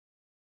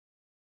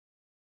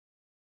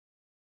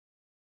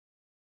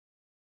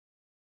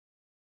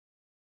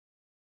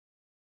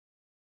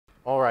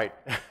All right.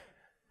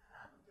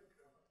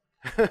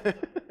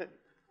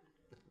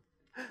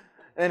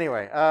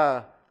 Anyway,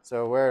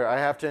 so I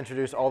have to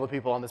introduce all the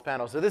people on this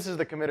panel. So this is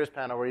the committers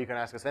panel where you can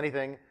ask us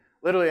anything,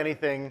 literally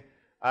anything.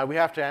 We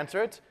have to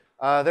answer it.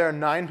 There are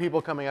 9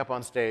 people coming up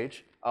on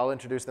stage. I'll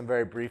introduce them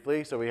very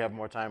briefly so we have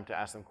more time to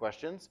ask them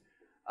questions.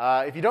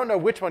 If you don't know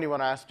which one you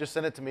want to ask, just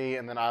send it to me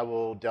and then I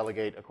will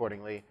delegate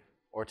accordingly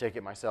or take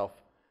it myself.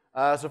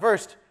 So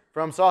first,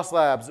 from Sauce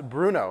Labs,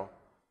 Bruno.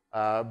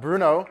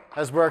 Bruno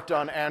has worked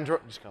on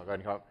Android, just go ahead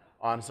and come up,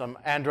 on some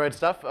Android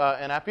stuff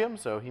in Appium,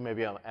 so he may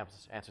be able to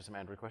answer some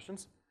Android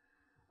questions.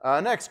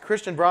 Next,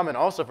 Christian Bromann,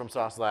 also from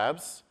Sauce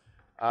Labs,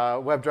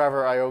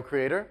 WebDriver I/O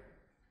creator,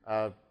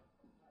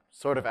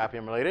 sort of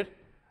Appium related.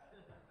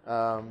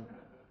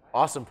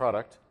 Awesome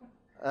product.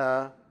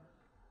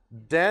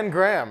 Dan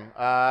Graham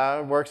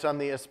works on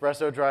the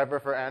Espresso driver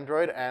for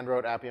Android and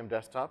wrote Appium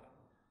Desktop.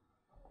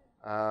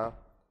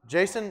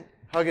 Jason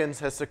Huggins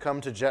has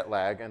succumbed to jet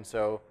lag, and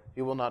so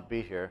he will not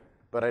be here,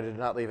 but I did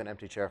not leave an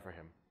empty chair for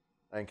him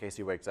in case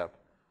he wakes up.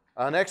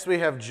 Next, we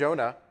have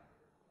Jonah.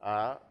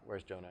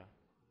 Where's Jonah?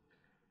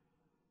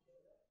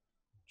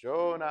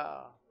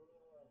 Jonah.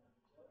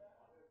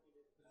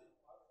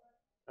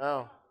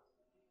 Oh.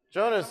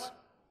 Jonah's.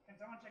 Can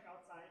someone check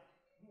outside?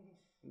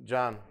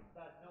 John.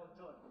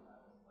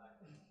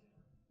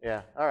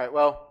 Yeah, all right,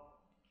 well,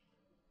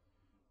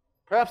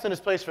 perhaps in his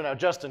place for now,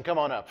 Justin, come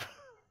on up.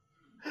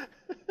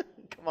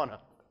 Come on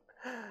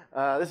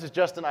up. This is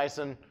Justin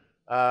Eisen.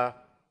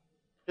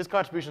 His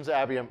contributions to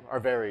Appium are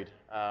varied,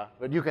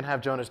 but you can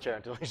have Jonah's chair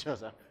until he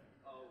shows up.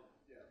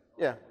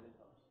 Yeah.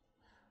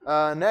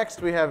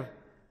 Next, we have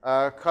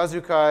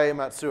Kazuakai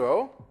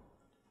Matsuo,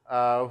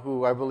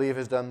 who I believe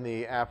has done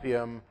the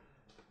Appium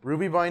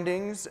Ruby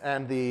bindings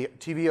and the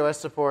tvOS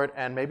support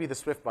and maybe the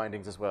Swift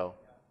bindings as well.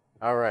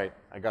 All right,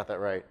 I got that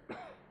right.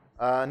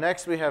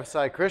 Next, we have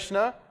Sai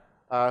Krishna,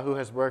 who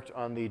has worked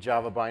on the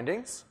Java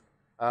bindings.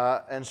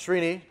 And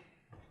Srini,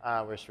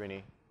 where's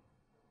Srini?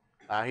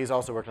 He's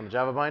also worked on the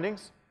Java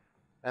bindings.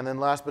 And then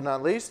last but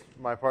not least,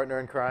 my partner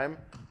in crime,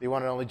 the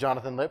one and only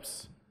Jonathan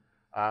Lips,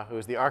 who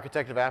is the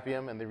architect of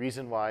Appium and the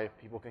reason why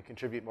people can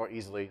contribute more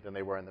easily than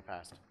they were in the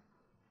past.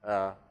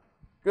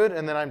 Good,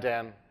 and then I'm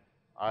Dan.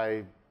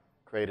 I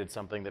created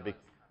something that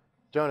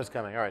Jonah's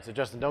coming. All right, so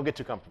Justin, don't get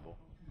too comfortable.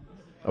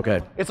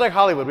 Okay. It's like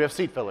Hollywood. We have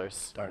seat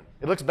fillers. Darn.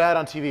 It looks bad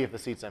on TV if the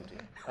seat's empty.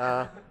 All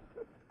right.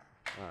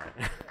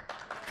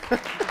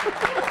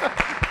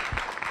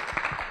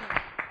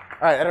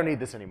 All right, I don't need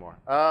this anymore.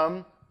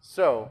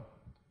 So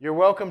you're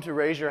welcome to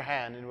raise your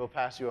hand, and we'll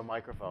pass you a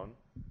microphone.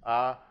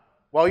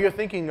 While you're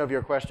thinking of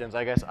your questions,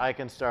 I guess I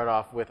can start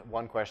off with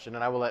one question,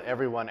 and I will let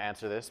everyone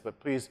answer this. But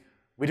please,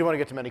 we do want to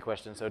get to many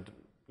questions, so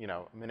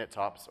a minute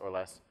tops or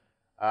less.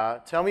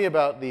 Tell me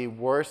about the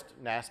worst,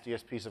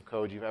 nastiest piece of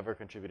code you've ever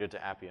contributed to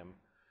Appium.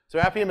 So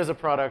Appium is a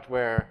product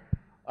where,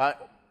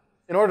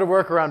 in order to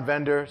work around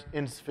vendor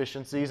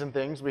insufficiencies and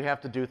things, we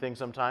have to do things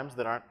sometimes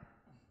that aren't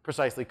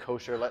precisely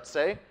kosher, let's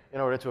say,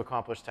 in order to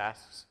accomplish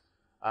tasks.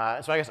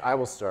 So I guess I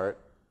will start,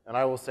 and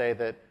I will say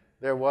that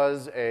there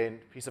was a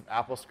piece of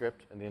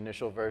AppleScript in the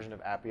initial version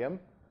of Appium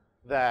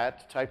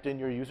that typed in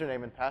your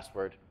username and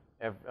password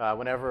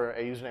whenever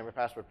a username or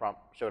password prompt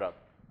showed up,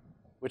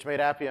 which made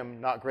Appium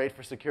not great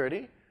for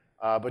security,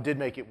 but did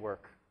make it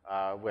work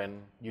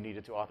when you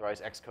needed to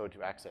authorize Xcode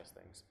to access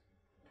things.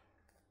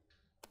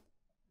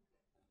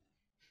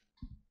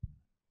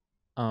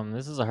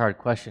 This is a hard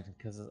question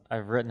because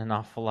I've written an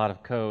awful lot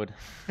of code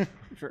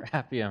for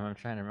Appium. I'm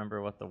trying to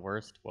remember what the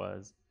worst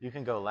was. You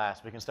can go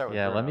last. We can start with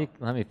Yeah, Bruno.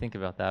 let me think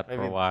about that Maybe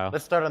for a while.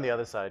 Let's start on the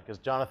other side because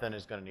Jonathan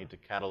is going to need to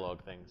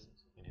catalog things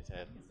in his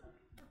head.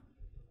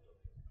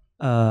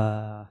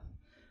 I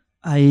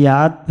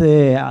add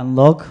the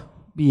unlock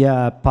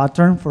via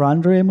pattern for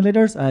Android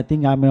emulators. I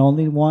think I'm the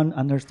only one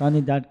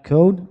understanding that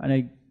code, and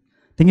I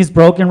think it's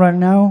broken right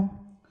now.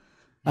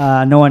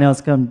 No one else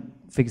can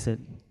fix it.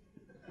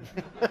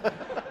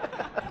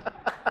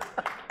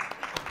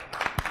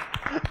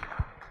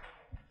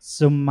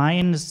 So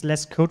mine is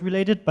less code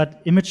related,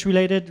 but image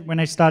related. When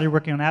I started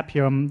working on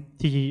Appium,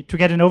 to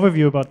get an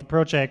overview about the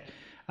project,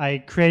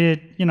 I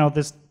created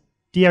this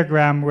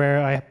diagram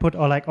where I put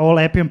all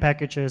Appium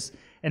packages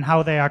and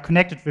how they are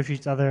connected with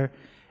each other.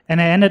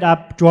 And I ended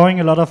up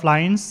drawing a lot of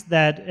lines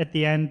that at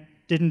the end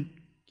didn't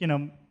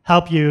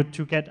help you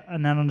to get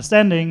an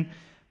understanding,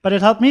 but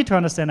it helped me to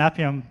understand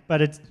Appium.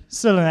 But it's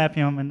still in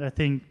Appium, and I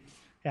think,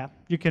 yeah,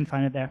 you can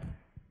find it there.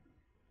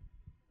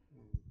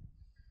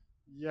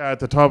 Yeah,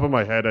 at the top of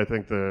my head, I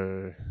think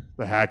the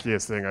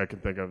hackiest thing I can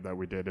think of that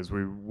we did is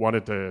we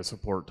wanted to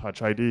support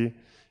Touch ID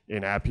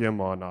in Appium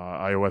on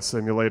iOS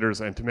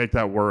simulators, and to make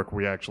that work,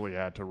 we actually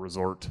had to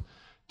resort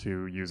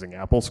to using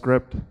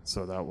AppleScript.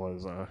 So that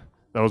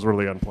was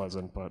really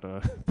unpleasant, but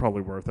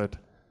probably worth it.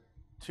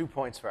 2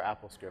 points for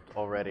AppleScript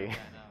already.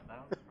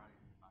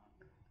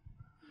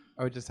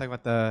 Are we just talking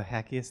about the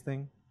hackiest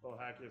thing? Well,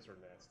 hackiest or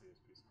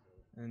nastiest piece of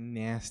code. The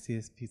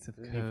nastiest piece of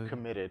code. You've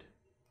committed.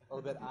 Oh,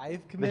 that I've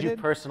That committed? you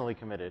personally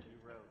committed.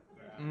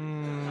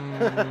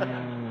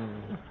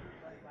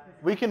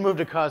 We can move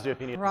to Kazu if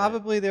you need.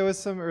 Probably there was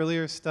some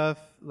earlier stuff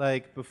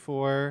like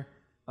before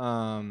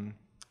we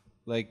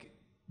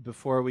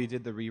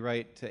did the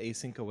rewrite to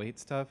async await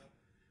stuff,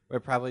 where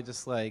probably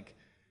just like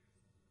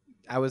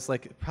I was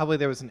like probably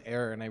there was an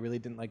error and I really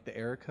didn't like the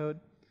error code.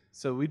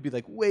 So we'd be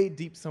like way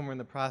deep somewhere in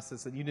the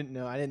process, and you didn't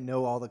know. I didn't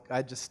know all the.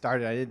 I just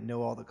started. I didn't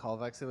know all the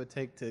callbacks it would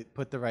take to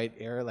put the right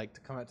error, like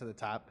to come out to the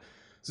top.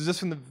 So just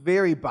from the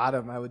very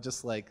bottom, I would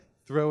just like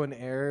throw an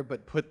error,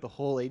 but put the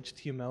whole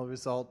HTML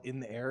result in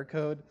the error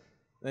code,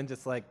 then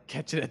just like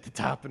catch it at the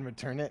top and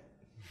return it.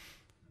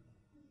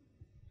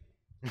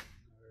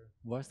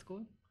 Worst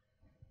code?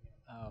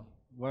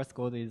 Worst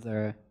code is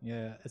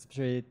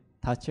especially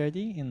touch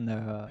ID in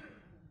the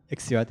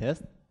XUI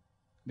test,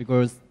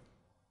 because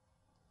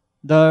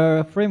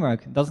the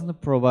framework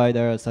doesn't provide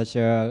such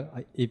a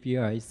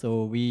API,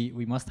 so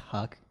we must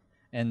hack,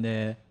 and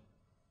the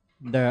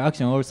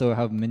action also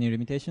have many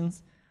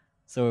limitations.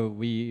 So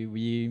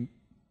we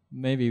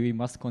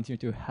must continue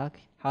to hack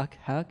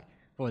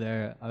for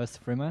the iOS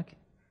framework.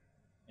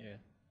 Yeah,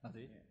 that's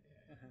it.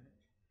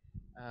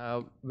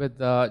 With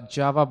the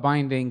Java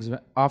bindings,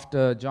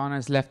 after John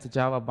has left the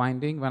Java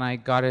binding, when I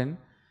got in,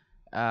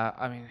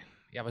 I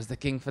was the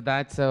king for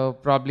that, so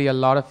probably a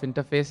lot of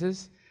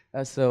interfaces.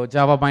 So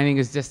Java binding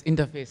is just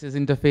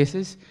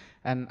interfaces.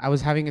 And I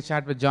was having a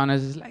chat with John, and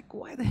he's like,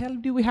 why the hell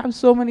do we have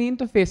so many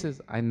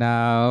interfaces? I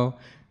know,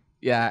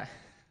 yeah.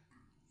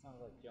 Sounds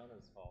like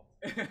Jonah's fault.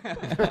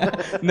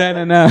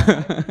 No.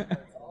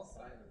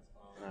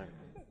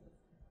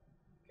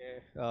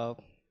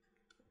 Okay.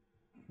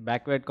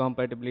 Backward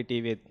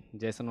compatibility with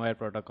JSON wire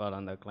protocol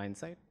on the client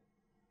side,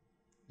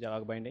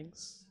 Java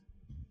bindings.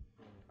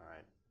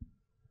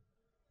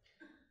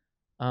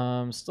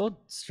 Still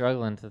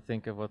struggling to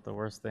think of what the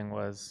worst thing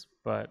was,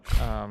 but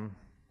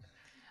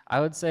I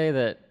would say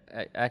that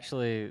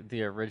actually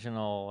the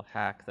original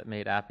hack that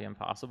made Appium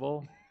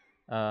possible,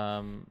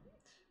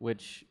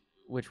 which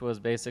was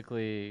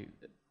basically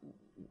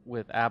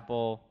with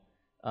Apple,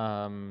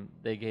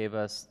 they gave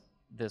us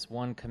this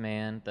one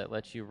command that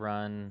lets you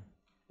run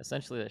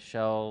essentially a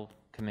shell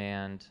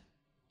command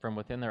from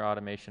within their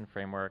automation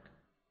framework.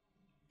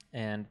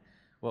 And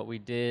what we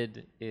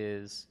did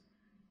is,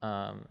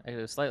 it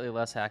was slightly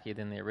less hacky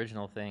than the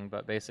original thing,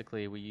 but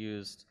basically we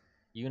used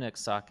Unix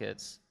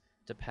sockets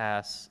to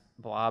pass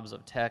blobs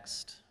of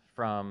text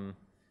from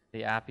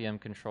the Appium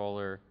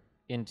controller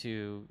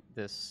into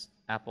this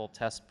Apple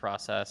test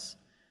process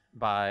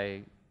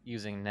by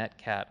using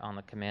netcat on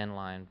the command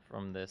line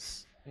from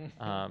this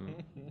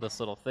this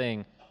little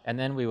thing, and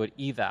then we would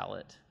eval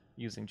it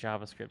using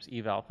JavaScript's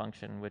eval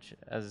function, which,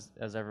 as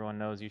everyone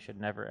knows, you should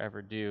never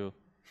ever do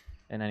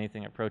in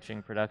anything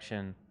approaching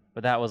production.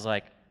 But that was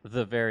like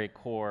the very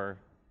core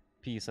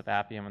piece of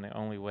Appium and the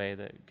only way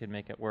that could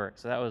make it work.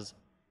 So that was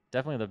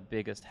definitely the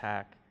biggest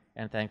hack.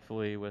 And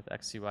thankfully, with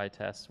XUI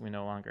tests, we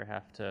no longer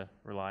have to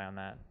rely on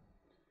that.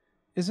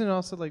 Isn't it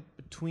also like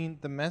between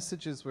the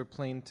messages were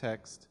plain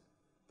text,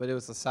 but it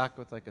was a socket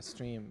with like a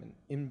stream, and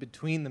in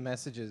between the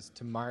messages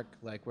to mark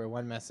like where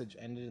one message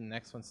ended and the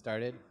next one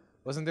started,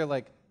 wasn't there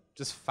like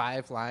just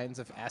 5 lines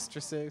of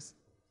asterisks?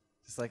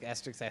 Just like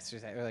asterisk,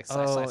 or like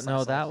slash, slash,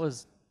 no,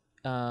 slash.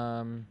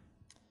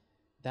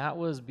 That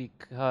was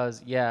because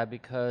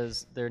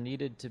there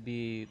needed to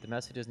be, the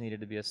messages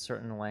needed to be a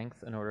certain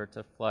length in order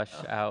to flush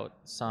out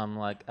some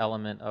like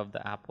element of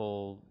the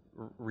Apple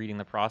reading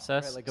the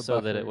process, right, like a so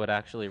buffer. that it would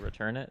actually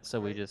return it.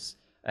 So we just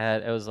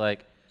had, it was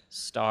like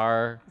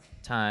star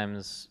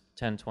times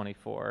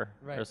 1024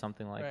 or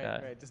something like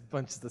that. Right, just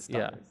bunches of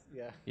stars.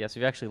 Yeah, so if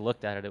you actually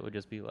looked at it, it would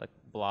just be like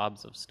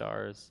blobs of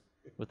stars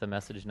with a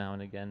message now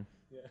and again.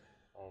 Yeah.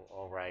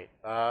 All right.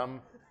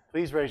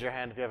 Please raise your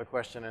hand if you have a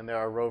question, and there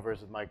are rovers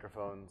with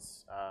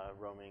microphones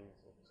roaming.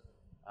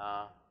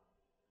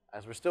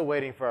 As we're still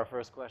waiting for our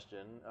first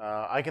question,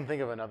 I can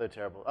think of another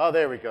terrible. Oh,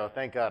 there we go.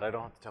 Thank God. I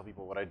don't have to tell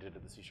people what I did to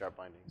the C#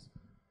 bindings.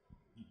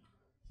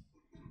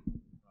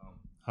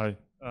 Hi.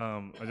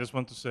 I just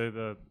want to say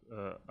that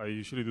I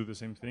usually do the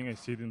same thing. I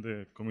sit in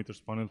the committers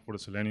panel for the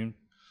Selenium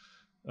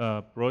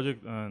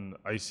project, and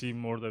I see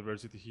more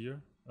diversity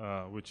here,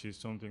 which is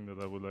something that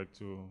I would like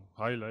to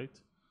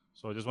highlight.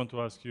 So I just want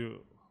to ask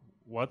you,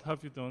 what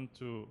have you done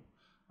to,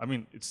 I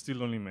mean, it's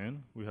still only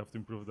men, we have to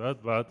improve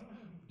that, but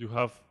you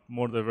have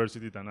more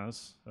diversity than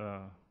us,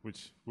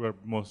 which we're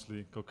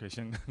mostly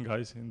Caucasian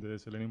guys in the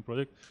Selenium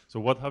project. So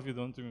what have you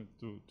done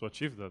to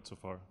achieve that so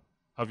far?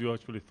 Have you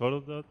actually thought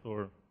of that,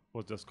 or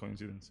was just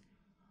coincidence?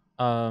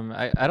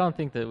 I don't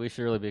think that we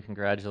should really be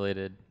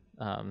congratulated.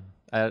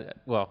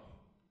 Well,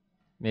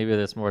 maybe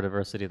there's more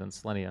diversity than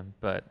Selenium,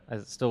 but I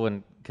still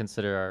wouldn't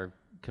consider our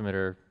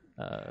committer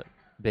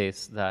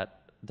base that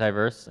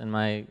diverse, in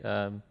my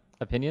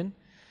opinion.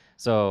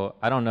 So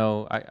I don't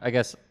know. I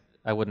guess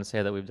I wouldn't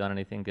say that we've done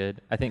anything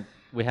good. I think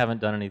we haven't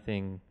done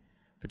anything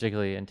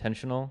particularly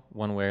intentional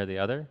one way or the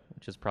other,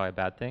 which is probably a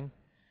bad thing.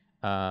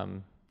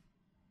 So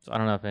I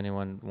don't know if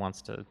anyone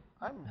wants to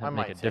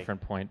make a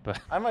different point, but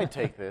I might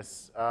take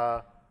this.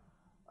 I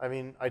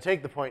mean, I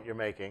take the point you're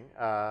making.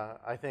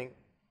 I think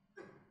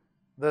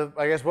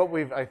I guess what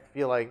I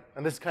feel like,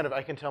 and this is kind of,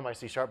 I can tell my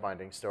C#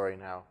 binding story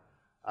now.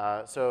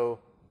 So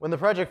when the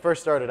project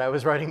first started, I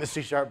was writing the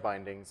C#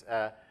 bindings,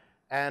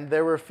 and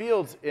there were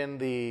fields in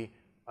the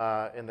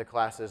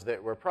classes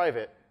that were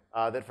private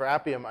that for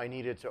Appium I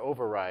needed to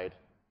override,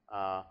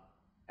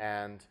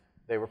 and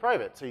they were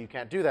private, so you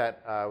can't do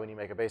that when you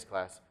make a base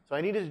class. So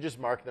I needed to just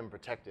mark them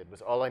protected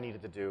was all I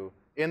needed to do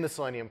in the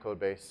Selenium code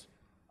base,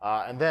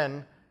 and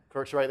then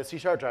to write the C#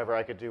 driver,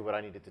 I could do what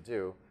I needed to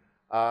do.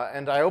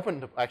 And I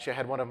actually I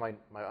had one of my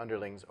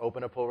underlings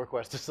open a pull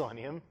request to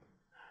Selenium,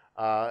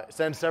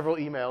 send several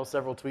emails,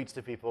 several tweets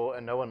to people,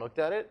 and no one looked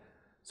at it.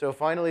 So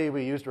finally,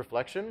 we used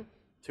reflection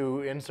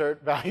to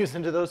insert values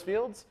into those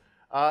fields.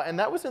 And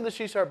that was in the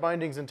C#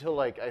 bindings until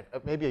like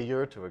maybe a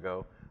year or two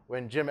ago,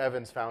 when Jim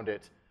Evans found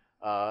it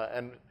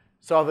and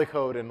saw the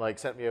code and like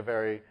sent me a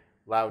very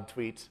loud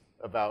tweet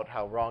about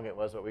how wrong it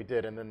was what we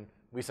did. And then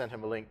we sent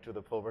him a link to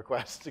the pull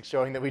request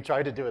showing that we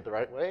tried to do it the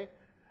right way.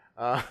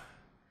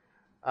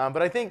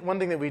 But I think one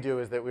thing that we do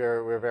is that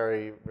we're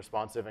very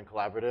responsive and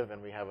collaborative,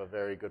 and we have a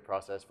very good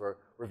process for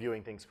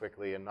reviewing things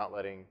quickly and not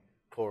letting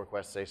pull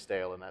requests stay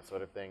stale and that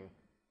sort of thing.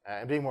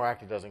 And being more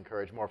active does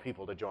encourage more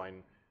people to join.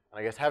 And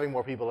I guess having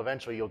more people,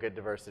 eventually you'll get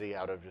diversity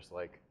out of just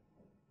like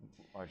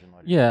margin.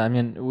 Yeah, I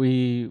mean,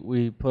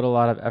 we put a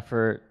lot of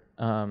effort,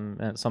 and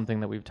it's something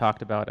that we've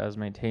talked about as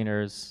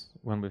maintainers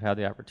when we've had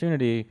the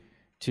opportunity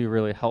to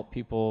really help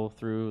people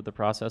through the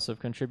process of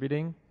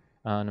contributing,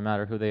 no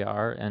matter who they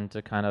are, and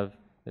to kind of,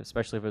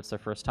 especially if it's their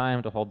first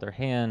time, to hold their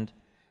hand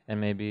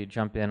and maybe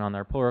jump in on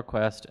their pull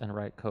request and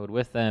write code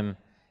with them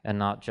and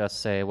not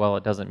just say, well,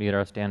 it doesn't meet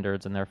our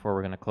standards and therefore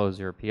we're going to close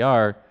your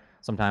PR.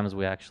 Sometimes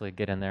we actually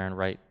get in there and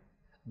write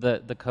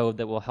the code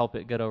that will help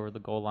it get over the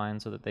goal line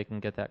so that they can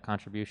get that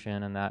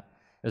contribution, and that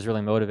is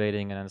really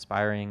motivating and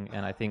inspiring,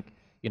 and I think,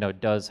 you know,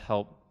 does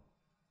help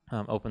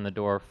open the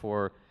door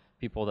for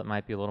people that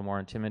might be a little more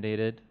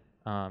intimidated.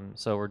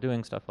 So we're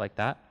doing stuff like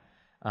that.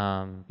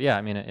 Yeah,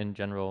 I mean, in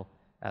general,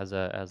 as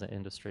an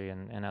industry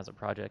and as a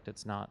project,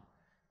 it's not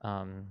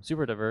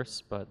super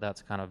diverse, but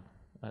that's kind of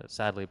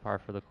sadly par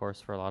for the course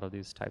for a lot of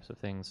these types of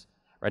things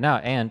right now.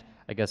 And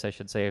I guess I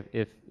should say,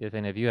 if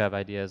any of you have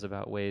ideas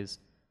about ways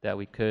that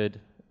we could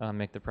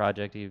make the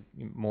project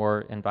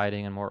more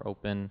inviting and more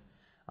open,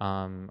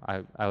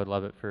 I would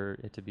love it for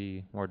it to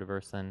be more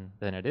diverse than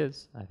it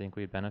is. I think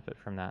we'd benefit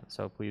from that.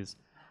 So please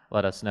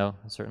let us know.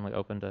 I'm certainly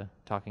open to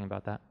talking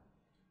about that.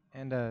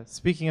 And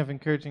speaking of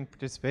encouraging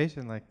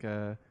participation, like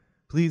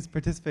please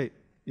participate.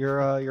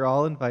 You're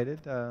all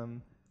invited.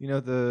 You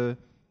know,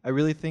 I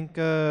really think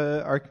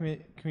our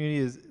community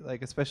is,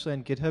 like, especially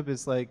on GitHub,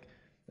 is like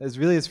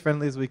really as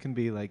friendly as we can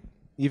be. Like,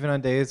 even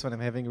on days when I'm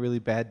having a really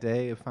bad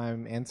day, if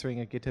I'm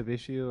answering a GitHub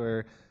issue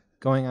or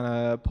going on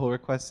a pull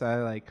request,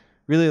 I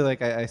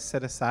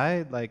set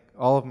aside like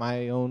all of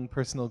my own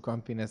personal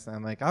grumpiness, and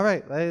I'm like, all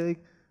right,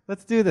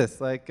 let's do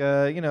this. Like,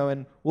 you know,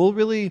 and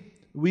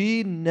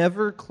we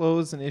never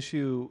close an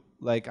issue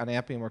like on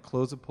Appium or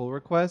close a pull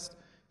request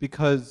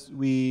because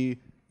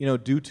we, you know,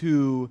 due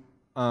to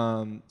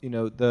you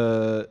know,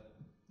 the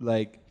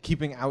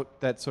keeping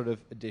out that sort of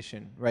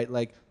addition, right?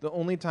 Like, the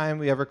only time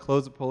we ever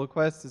close a pull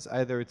request is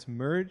either it's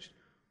merged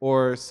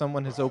or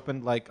someone has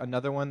opened like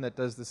another one that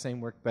does the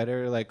same work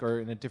better, like, or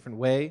in a different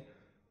way,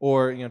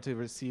 or, you know, to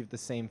receive the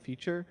same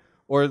feature,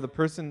 or the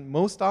person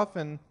most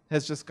often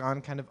has just gone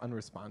kind of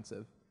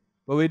unresponsive.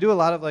 But we do a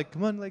lot of like,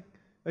 come on, like,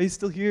 are you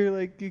still here?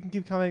 Like, you can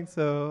keep coming.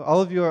 So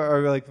all of you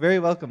are like very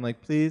welcome.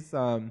 Like, please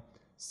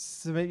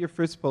submit your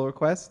first pull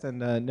request, and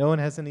no one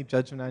has any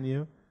judgment on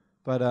you.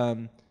 But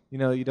you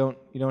know, you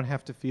don't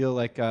have to feel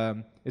like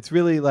it's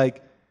really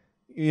like,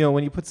 you know,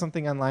 when you put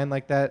something online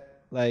like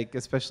that, like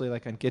especially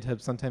like on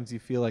GitHub, sometimes you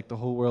feel like the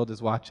whole world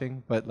is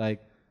watching. But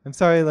like, I'm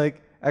sorry,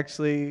 like,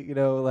 actually, you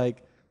know,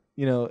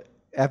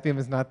 Appium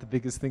is not the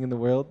biggest thing in the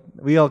world.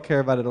 We all care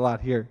about it a lot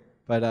here.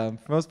 But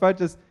for the most part,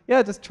 just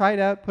try it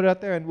out, put it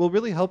out there, and we'll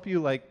really help you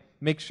like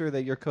make sure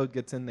that your code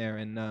gets in there.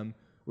 And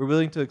we're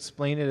willing to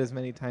explain it as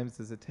many times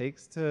as it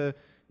takes to,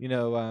 you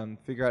know,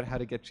 figure out how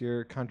to get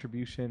your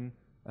contribution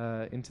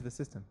into the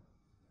system.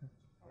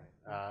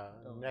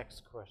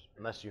 Next question,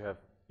 unless you have.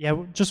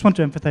 Yeah, just want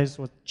to emphasize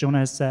what Jonah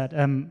has said.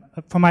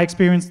 From my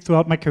experience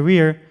throughout my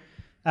career,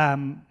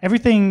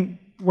 everything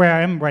where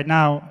I am right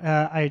now,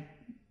 I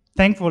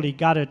thankfully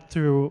got it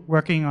through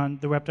working on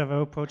the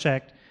Web.io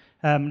project.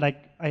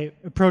 Like, I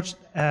approached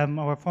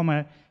our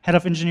former head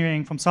of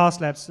engineering from Source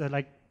Labs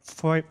like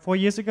 4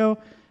 years ago,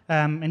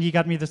 and he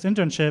got me this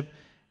internship.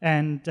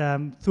 And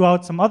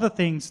throughout some other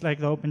things, like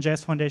the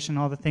OpenJS Foundation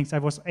and all the things, I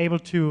was able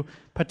to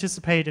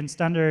participate in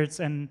standards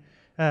and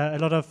a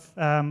lot of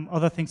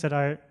other things that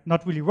are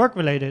not really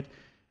work-related.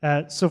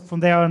 So from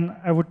there on,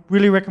 I would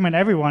really recommend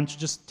everyone to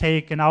just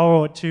take an hour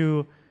or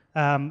two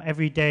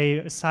every day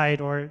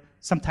aside or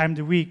sometime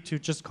the week to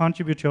just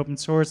contribute to open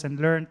source and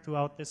learn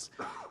throughout this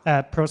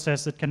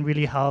process that can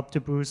really help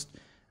to boost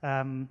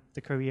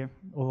the career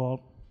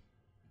overall.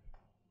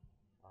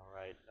 All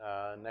right,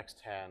 next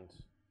hand,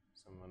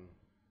 someone.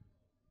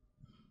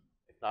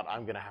 If not,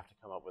 I'm going to have to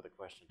come up with a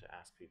question to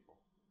ask people.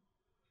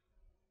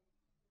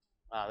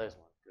 There's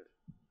one.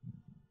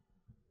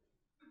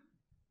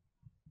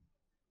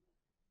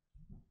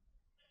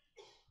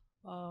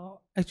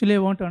 Actually, I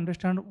want to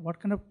understand what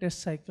kind of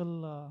test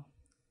cycle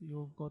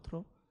you go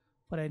through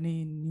for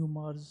any new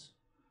merge.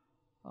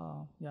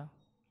 Yeah.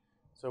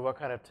 So what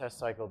kind of test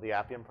cycle the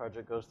Appium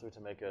project goes through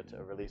to make a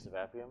release of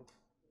Appium?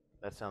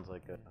 That sounds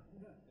like a...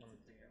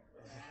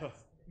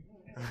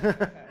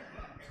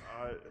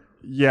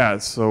 Yeah,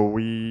 so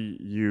we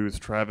use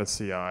Travis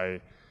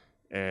CI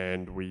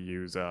and we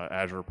use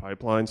Azure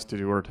pipelines to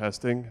do our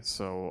testing.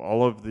 So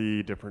all of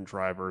the different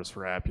drivers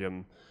for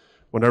Appium,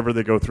 whenever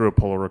they go through a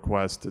pull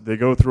request, they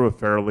go through a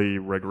fairly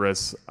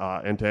rigorous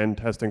end-to-end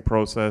testing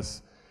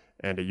process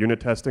and a unit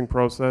testing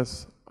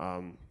process.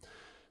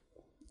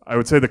 I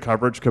would say the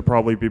coverage could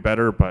probably be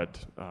better,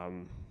 but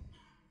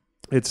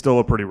it's still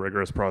a pretty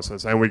rigorous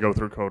process. And we go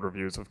through code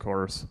reviews, of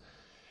course.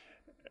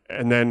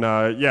 And then,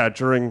 yeah,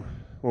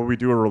 when we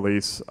do a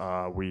release,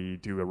 we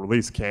do a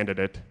release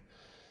candidate,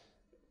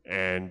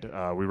 and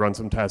we run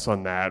some tests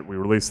on that. We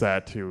release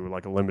that to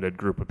like a limited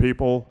group of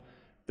people.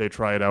 They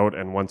try it out,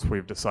 and once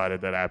we've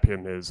decided that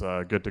Appium is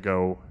good to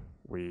go,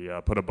 we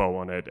put a bow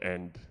on it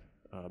and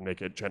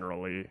make it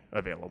generally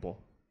available.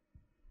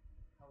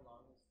 How long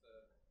is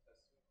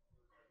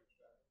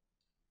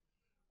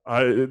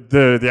the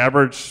The testing?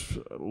 average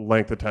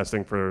length of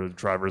testing for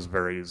drivers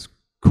varies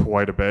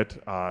quite a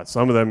bit.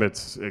 Some of them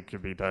it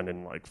could be done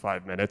in like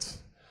 5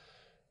 minutes,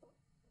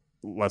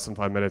 less than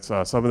 5 minutes.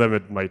 Some of them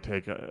it might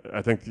take,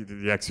 I think the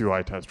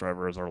XUI test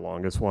driver is our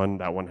longest one.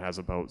 That one has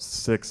about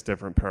 6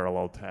 different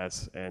parallel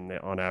tests, and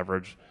on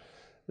average,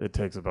 it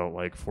takes about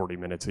like 40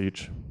 minutes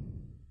each.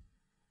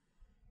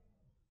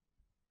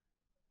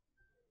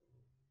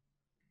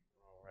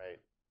 All right.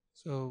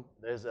 So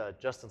There's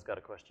Justin's got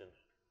a question.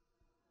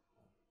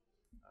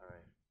 All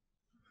right.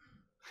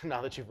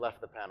 Now that you've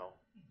left the panel.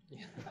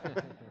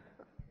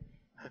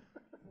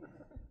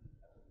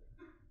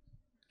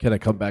 Can I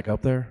come back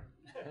up there?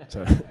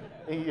 So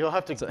You'll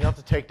have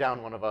to take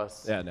down one of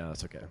us. yeah, no,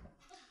 it's okay.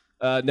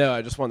 No,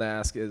 I just want to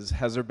ask: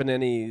 has there been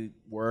any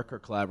work or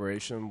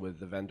collaboration with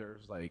the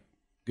vendors like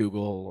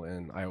Google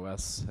and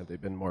iOS? Have they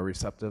been more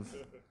receptive?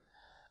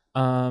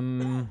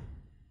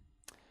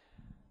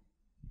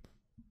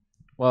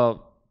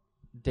 Well,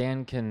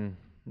 Dan can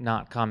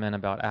not comment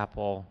about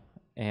Apple,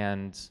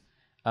 and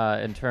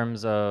in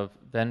terms of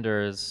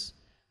vendors,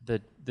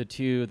 the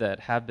two that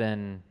have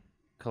been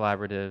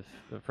collaborative,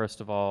 first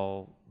of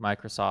all,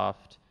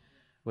 Microsoft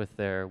with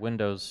their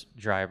Windows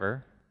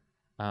driver.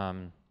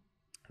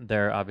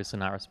 They're obviously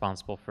not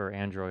responsible for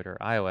Android or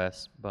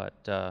iOS,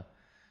 but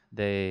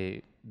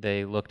they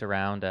looked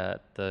around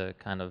at the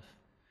kind of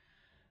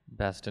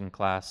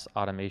best-in-class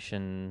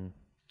automation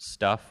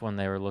stuff when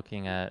they were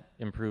looking at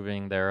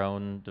improving their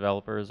own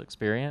developers'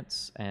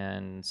 experience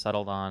and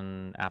settled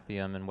on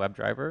Appium and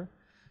WebDriver.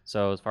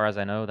 So as far as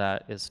I know,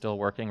 that is still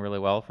working really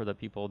well for the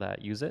people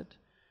that use it.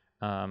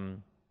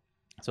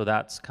 So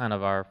that's kind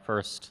of our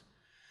first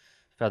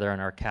feather in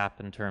our cap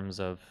in terms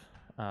of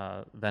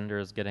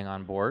vendors getting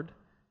on board,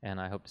 and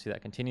I hope to see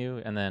that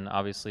continue. And then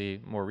obviously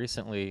more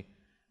recently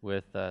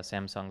with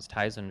Samsung's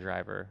Tizen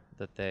driver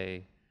that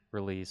they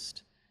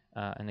released.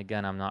 And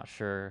again, I'm not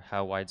sure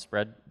how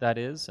widespread that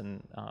is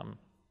and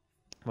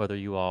whether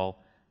you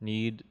all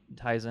need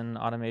Tizen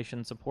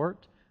automation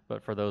support,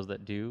 but for those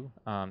that do,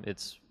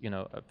 it's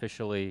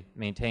officially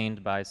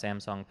maintained by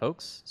Samsung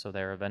folks, so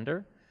they're a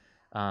vendor.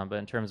 But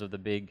in terms of the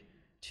big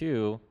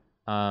two,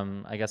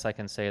 I guess I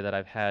can say that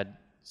I've had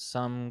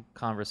some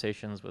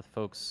conversations with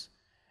folks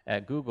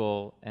at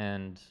Google,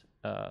 and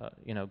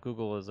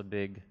Google is a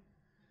big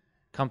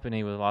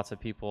company with lots of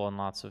people and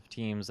lots of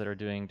teams that are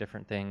doing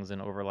different things and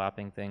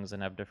overlapping things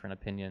and have different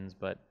opinions,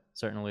 but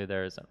certainly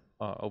there's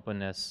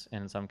openness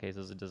and in some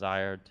cases a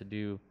desire to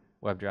do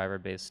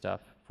WebDriver-based stuff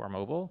for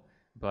mobile,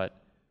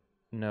 but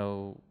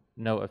no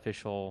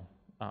official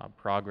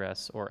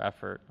progress or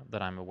effort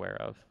that I'm aware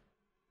of,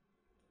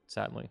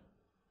 sadly.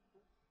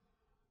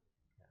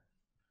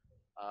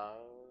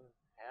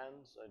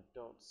 Hands, I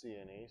don't see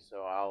any,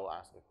 so I'll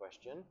ask a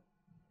question.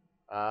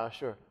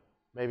 Sure.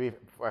 Maybe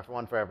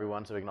one for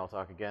everyone so we can all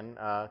talk again.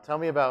 Tell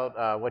me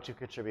about what you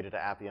contributed to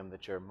Appium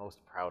that you're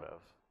most proud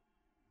of.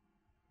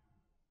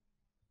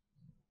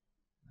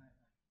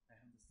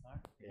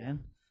 Again.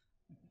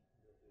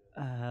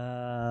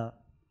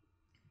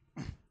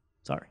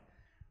 Sorry.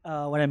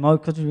 What I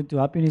most contribute to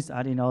Appium is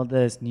adding all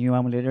these new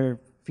emulator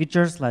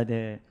features, like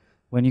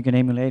when you can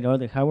emulate all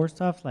the hardware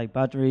stuff, like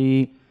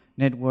battery,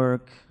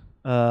 network,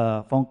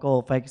 phone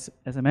call, fax,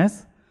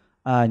 SMS.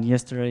 And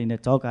yesterday in the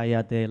talk, I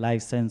had the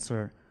live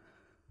sensor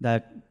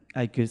that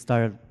I could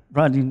start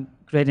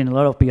creating a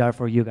lot of PR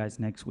for you guys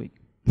next week.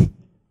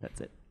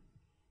 That's it.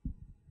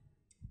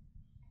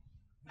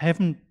 I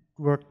haven't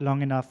worked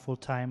long enough full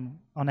time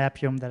on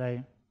Appium that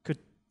I could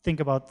think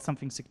about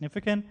something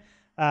significant,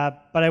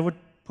 but I would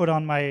put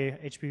on my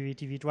HPV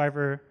TV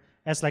driver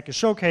as like a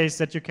showcase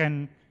that you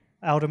can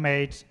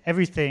automate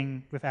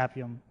everything with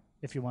Appium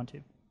if you want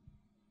to.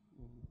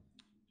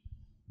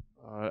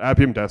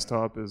 Appium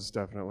Desktop is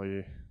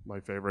definitely my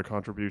favorite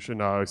contribution.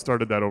 I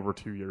started that over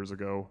 2 years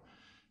ago.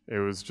 It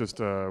was just,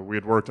 we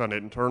had worked on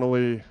it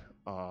internally.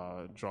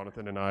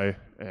 Jonathan and I,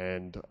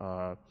 and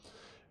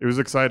it was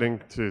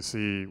exciting to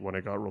see when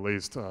it got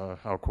released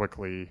how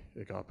quickly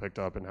it got picked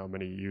up and how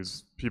many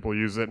people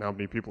use it and how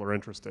many people are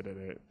interested in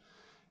it.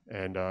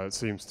 And it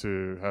seems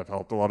to have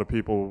helped a lot of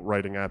people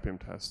writing Appium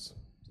tests.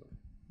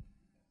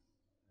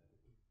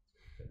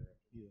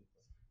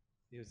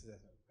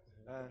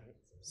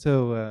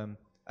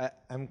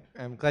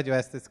 I'm glad you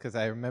asked this because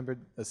I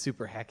remembered a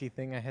super hacky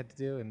thing I had to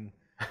do, and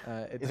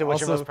it's is it what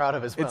you're most proud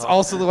of as well? It's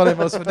also the one I'm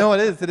most. No,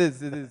 it is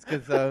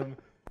because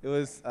it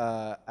was.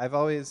 I've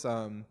always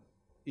when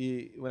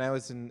I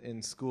was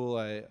in school,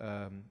 I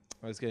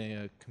was getting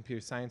a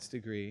computer science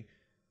degree,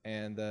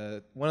 and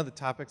one of the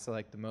topics I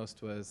liked the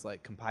most was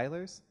like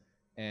compilers,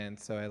 and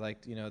so I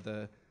liked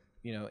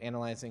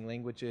analyzing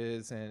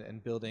languages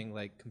and building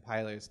like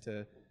compilers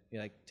to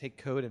like take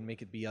code and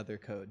make it be other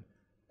code.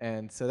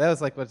 And so that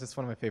was like just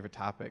one of my favorite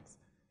topics.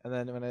 And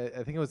then when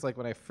I think it was like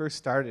when I first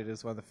started, it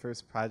was one of the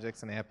first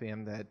projects in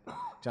Appium that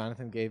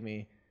Jonathan gave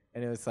me,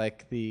 and it was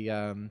like the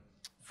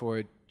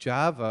for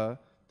Java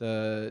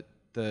it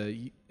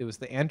was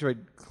the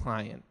Android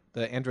client,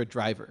 the Android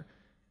driver,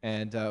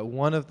 and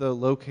one of the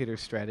locator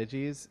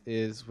strategies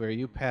is where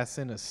you pass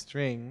in a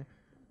string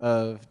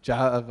of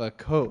Java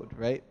code,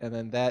 right? And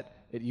then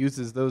it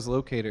uses those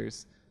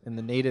locators in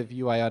the native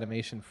UI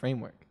automation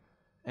framework.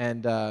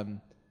 And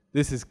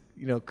this is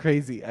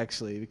crazy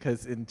actually,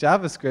 because in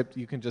JavaScript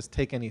you can just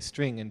take any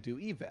string and do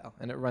eval,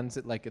 and it runs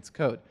it like it's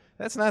code.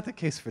 That's not the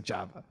case for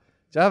Java.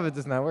 Java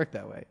does not work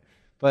that way.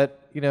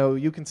 But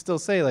you can still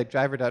say like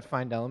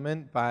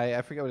driver.findElement by,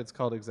 I forget what it's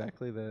called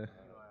exactly, the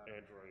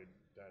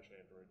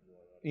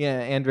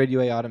Android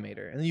UI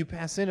Automator, and then you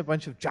pass in a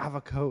bunch of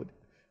Java code.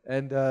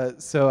 And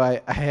so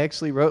I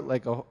actually wrote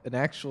like an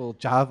actual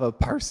Java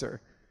parser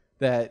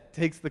that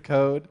takes the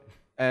code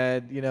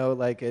and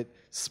like it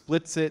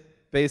splits it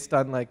based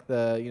on like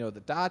the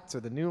the dots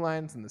or the new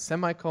lines and the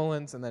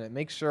semicolons, and then it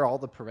makes sure all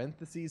the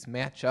parentheses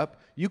match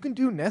up. You can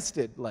do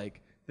nested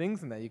like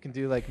things in that. You can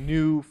do like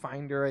new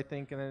finder, I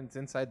think, and then it's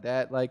inside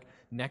that like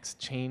next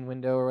chain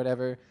window or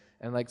whatever,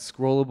 and like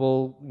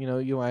scrollable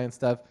UI and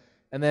stuff.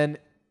 And then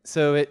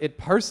so it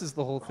parses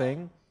the whole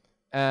thing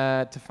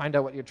to find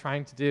out what you're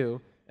trying to do,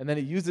 and then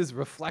it uses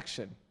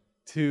reflection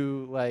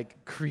to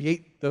like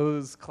create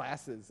those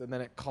classes, and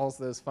then it calls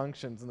those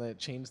functions, and then it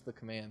changes the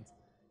commands.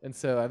 And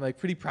so I'm like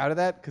pretty proud of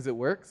that because it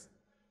works.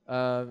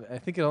 I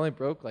think it only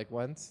broke like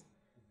once,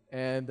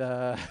 and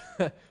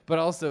but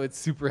also it's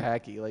super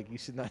hacky. Like you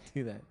should not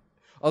do that.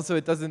 Also,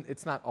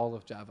 it's not all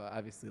of Java,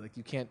 obviously. Like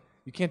you can't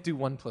do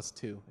 1 +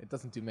 2. It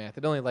doesn't do math.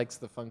 It only likes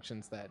the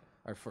functions that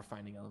are for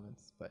finding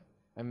elements. But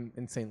I'm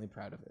insanely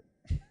proud of it.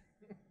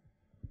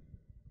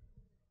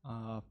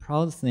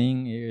 Proud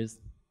thing is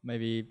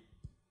maybe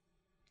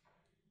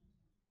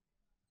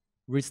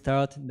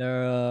restart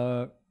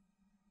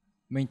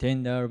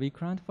maintain the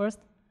recurrent first,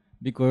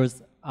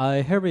 because I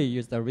heavily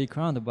used the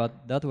recurrent,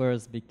 but that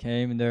was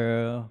became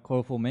the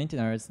core for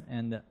maintenance,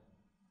 and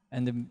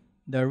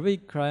the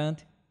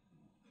recurrent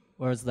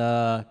was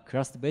the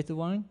class-based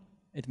one.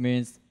 It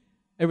means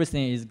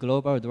everything is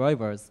global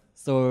drivers,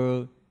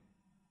 so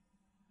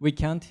we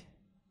can't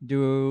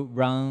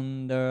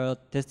run the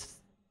tests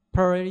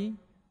parallelly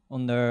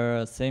on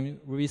the same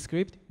Ruby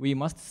script. We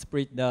must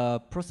split the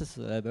process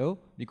level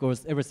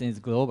because everything is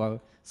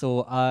global.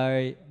 So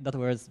that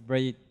was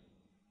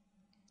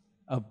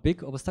a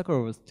big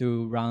obstacle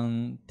to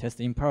run tests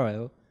in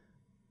parallel,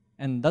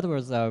 and that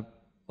was a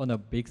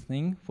big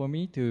thing for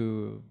me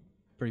to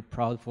very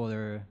proud for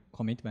the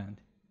commitment.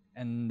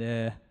 And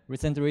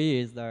recently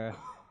is the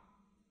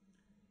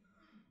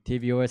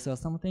tvOS or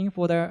something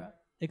for the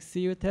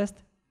XCU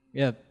test.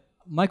 Yeah,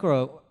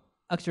 Micro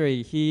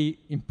actually he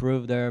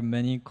improved the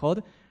many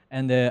code,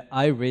 and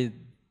I read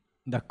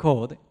the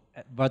code,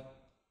 but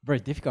very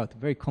difficult,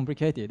 very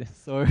complicated.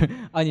 So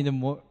I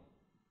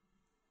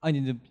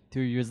needed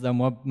to use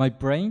my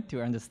brain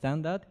to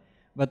understand that.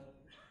 But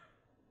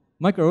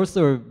Micro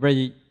also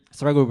very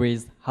struggle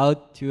with how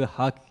to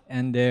hack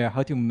and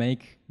how to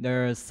make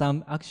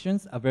some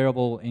actions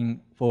available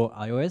for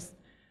iOS.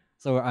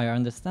 So I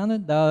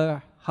understand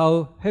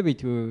how heavy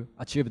to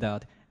achieve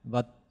that,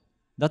 but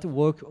that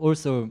work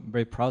also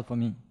very proud for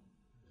me.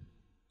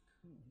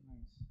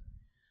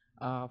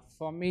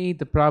 For me,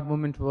 the proud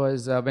moment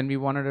was when we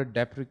wanted to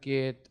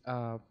deprecate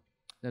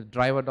the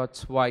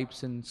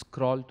driver.swipes and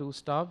scroll to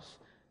stuffs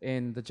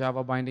in the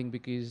Java binding,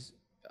 because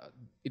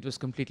it was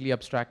completely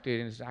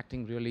abstracted and it's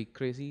acting really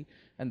crazy.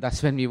 And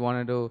that's when we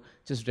wanted to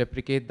just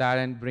deprecate that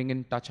and bring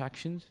in touch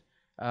actions.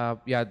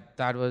 Yeah,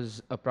 that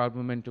was a proud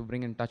moment to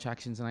bring in touch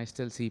actions, and I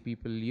still see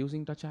people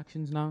using touch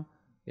actions now.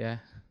 Yeah.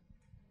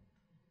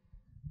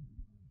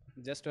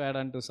 Just to add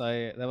on to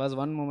Sai, there was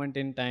one moment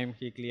in time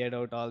he cleared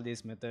out all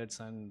these methods,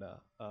 and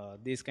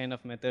these kind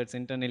of methods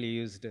internally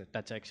used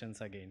touch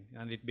actions again,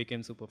 and it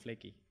became super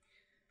flaky.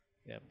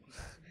 Yep.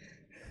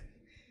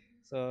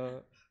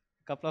 So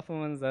a couple of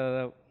moments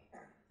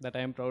that I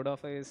am proud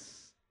of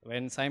is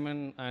when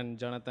Simon and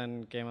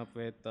Jonathan came up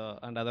with,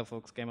 and other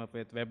folks came up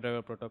with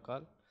WebDriver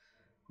protocol.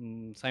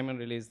 Simon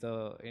released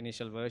the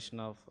initial version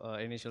of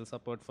initial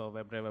support for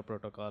WebDriver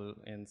protocol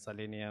in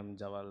Selenium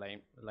Java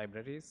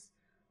libraries.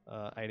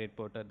 I did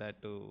ported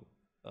that to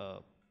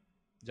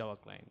Java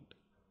client.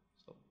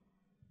 So.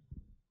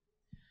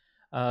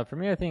 For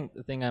me, I think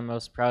the thing I'm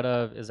most proud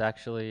of is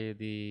actually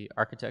the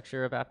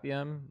architecture of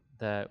Appium,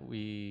 that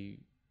we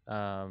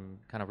kind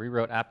of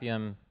rewrote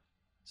Appium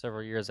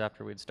several years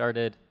after we'd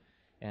started,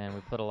 and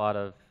we put a lot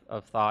of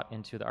thought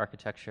into the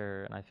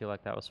architecture, and I feel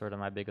like that was sort of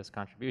my biggest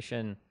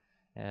contribution,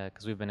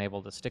 because we've been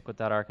able to stick with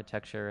that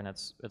architecture, and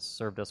it's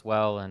served us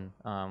well, and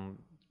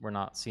we're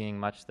not seeing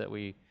much that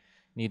we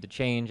need to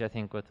change. I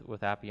think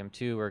with Appium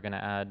 2, we're going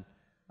to add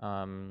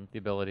the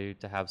ability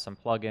to have some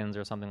plugins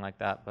or something like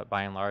that, but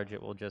by and large,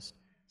 it will just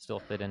still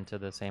fit into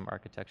the same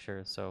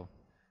architecture. So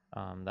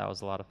that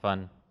was a lot of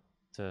fun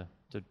to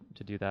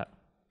do that.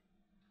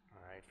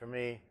 All right, for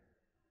me,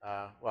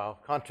 well,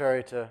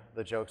 contrary to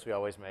the jokes we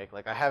always make,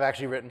 like I have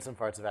actually written some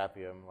parts of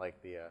Appium,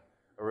 like the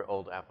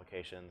old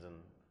applications and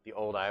the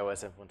old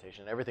iOS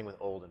implementation, everything with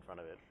old in front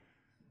of it.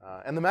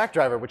 And the Mac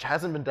driver, which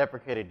hasn't been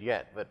deprecated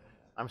yet, but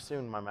I'm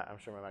sure my Mac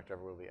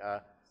driver will be.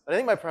 But I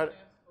think my product.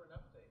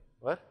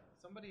 What?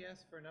 Somebody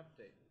asked for an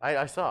update.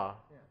 I saw.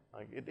 Yeah.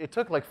 Like it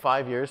took like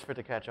 5 years for it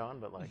to catch on,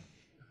 but like,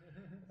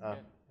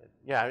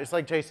 yeah, it's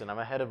like Jason. I'm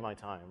ahead of my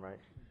time,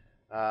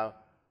 right?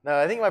 No,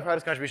 I think my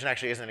proudest contribution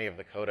actually isn't any of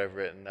the code I've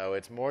written, though.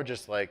 It's more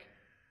just like,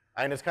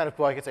 and it's kind of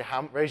cool. I could say,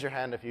 raise your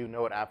hand if you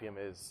know what Appium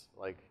is,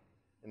 like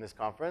in this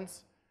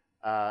conference,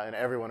 and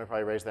everyone would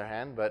probably raise their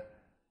hand. But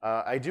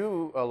I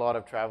do a lot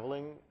of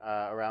traveling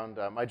around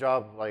my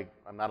job. Like,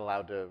 I'm not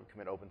allowed to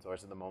commit open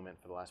source at the moment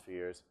for the last few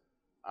years.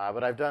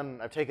 But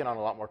I've taken on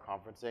a lot more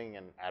conferencing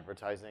and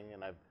advertising,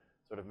 and I've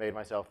sort of made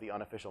myself the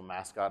unofficial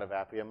mascot of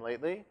Appium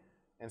lately.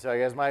 And so I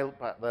guess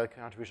the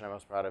contribution I'm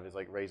most proud of is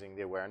like raising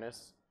the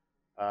awareness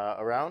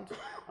around.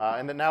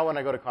 And then now when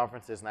I go to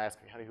conferences and I ask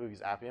how do you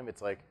use Appium,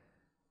 it's like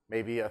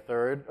maybe a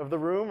third of the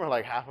room or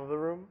like half of the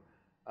room.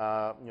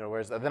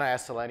 Whereas then I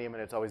ask Selenium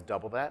and it's always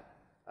double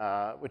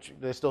that, which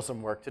there's still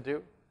some work to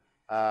do.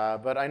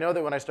 But I know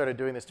that when I started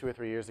doing this 2 or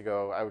 3 years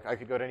ago, I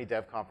could go to any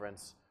dev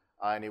conference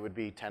and it would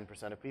be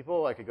 10% of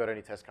people. I could go to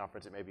any test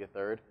conference, it may be a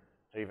third.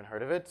 I'd even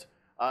heard of it.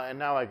 And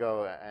now I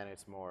go and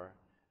it's more.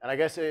 And I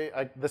guess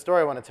the story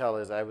I want to tell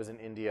is I was in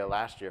India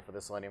last year for the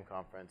Selenium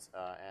conference,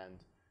 and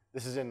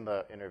this is in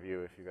the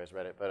interview if you guys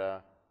read it.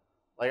 But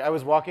like I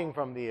was walking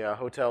from the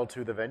hotel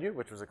to the venue,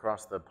 which was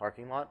across the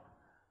parking lot,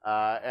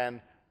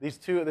 and this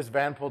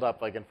van pulled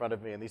up like in front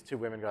of me, and these 2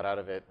 women got out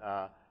of it,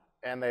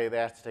 and they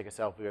asked to take a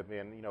selfie with me,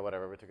 and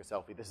whatever, we took a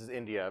selfie. This is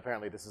India.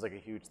 Apparently, this is like a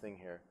huge thing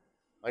here.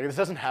 Like this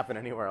doesn't happen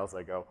anywhere else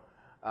I go,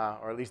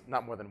 or at least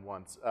not more than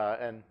once.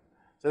 And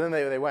so then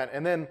they went,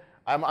 and then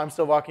I'm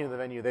still walking to the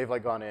venue. They've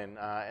like gone in,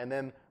 and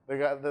then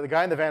the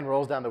guy in the van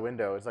rolls down the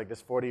window. It's like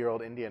this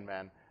 40-year-old Indian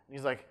man, and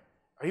he's like,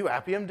 "Are you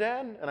Appium,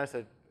 Dan?" And I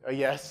said,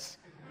 "Yes."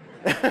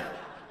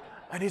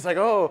 And he's like,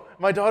 "Oh,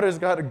 my daughter's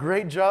got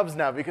great jobs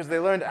now because they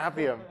learned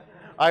Appium.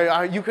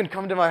 You can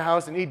come to my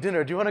house and eat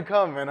dinner. Do you want to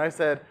come?" And I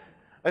said,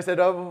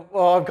 "Oh,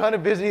 well, I'm kind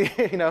of busy.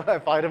 I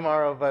fly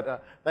tomorrow,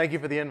 but thank you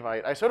for the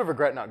invite." I sort of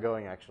regret not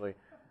going, actually,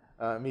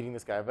 meeting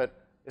this guy. But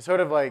it's sort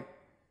of like,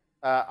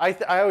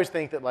 I always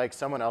think that like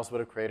someone else would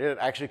have created it.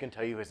 I actually can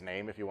tell you his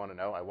name if you want to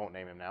know. I won't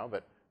name him now,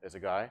 but there's a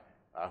guy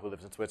who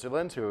lives in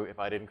Switzerland who, if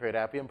I didn't create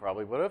Appium,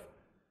 probably would have.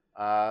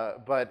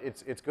 But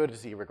it's good to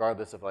see,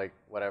 regardless of like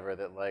whatever,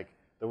 that like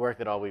the work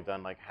that all we've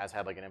done like has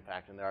had like an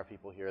impact, and there are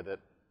people here that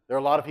there are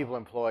a lot of people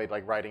employed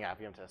like writing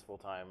Appium tests full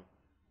time,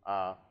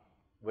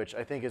 which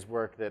I think is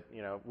work that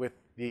with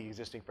the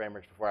existing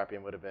frameworks before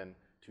Appium would have been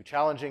too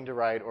challenging to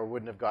write or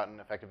wouldn't have gotten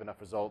effective enough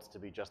results to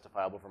be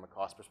justifiable from a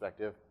cost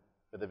perspective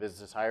for the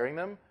businesses hiring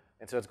them.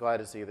 And so it's glad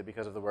to see that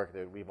because of the work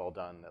that we've all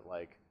done, that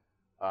like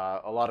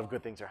a lot of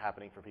good things are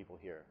happening for people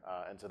here.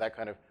 And so that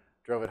kind of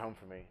drove it home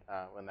for me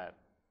when that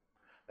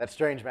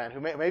strange man, who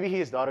maybe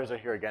his daughters are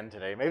here again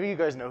today. Maybe you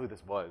guys know who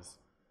this was.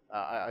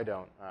 I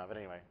don't. But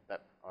anyway,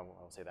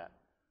 I'll say that.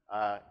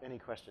 Any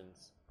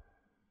questions?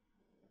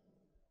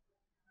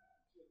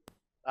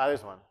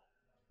 There's one.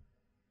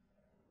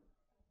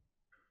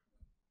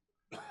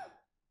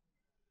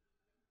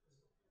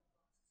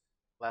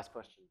 Last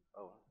question.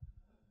 Oh,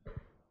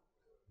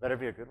 better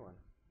be a good one.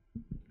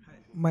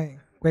 My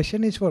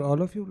question is for all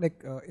of you.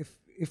 Like,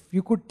 if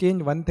you could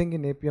change one thing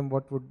in Appium,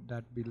 what would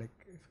that be like?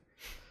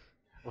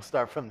 We'll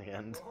start from the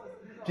end.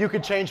 If you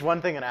could change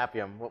one thing in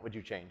Appium, what would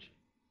you change?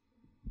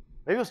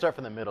 Maybe we'll start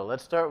from the middle.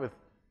 Let's start with.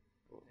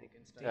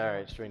 All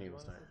right, Srini will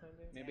start.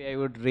 Maybe I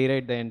would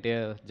rewrite the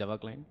entire Java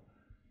client.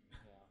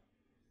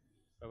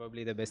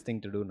 Probably the best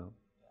thing to do now.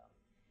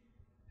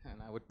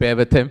 And I would pair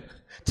with him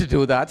to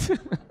do that.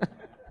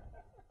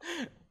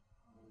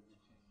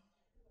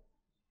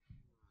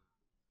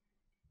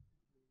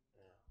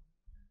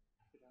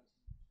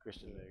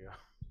 Christian, there you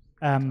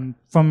go.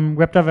 From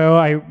WebDriver,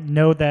 I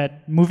know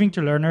that moving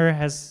to Learner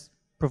has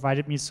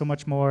provided me so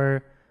much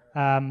more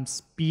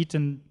speed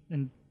and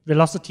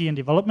velocity in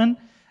development.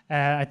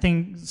 I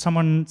think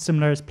someone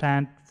similar is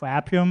planned for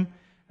Appium,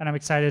 and I'm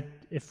excited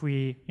if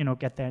we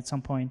get there at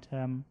some point.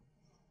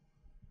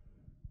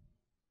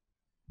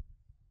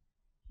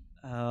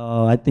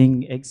 I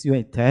think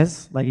XUI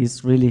test, like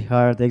it's really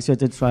hard. The XUI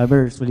test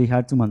driver is really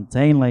hard to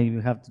maintain. Like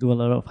you have to do a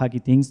lot of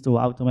hacky things to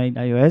automate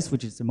iOS,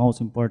 which is the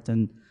most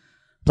important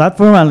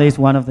platform, at least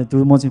one of the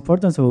two most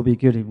important. So it would be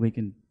good if we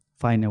can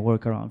find a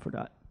workaround for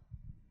that.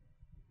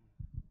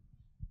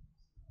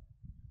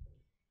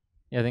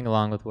 Yeah, I think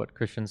along with what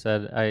Christian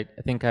said, I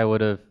think I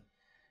would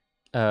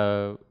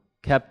have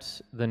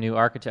kept the new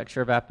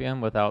architecture of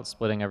Appium without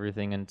splitting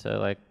everything into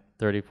like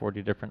 30,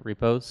 40 different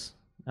repos.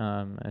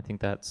 I think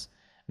that's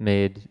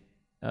made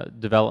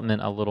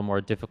development a little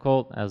more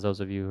difficult, as those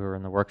of you who are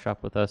in the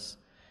workshop with us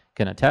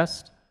can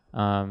attest.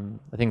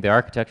 I think the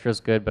architecture is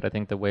good, but I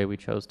think the way we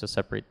chose to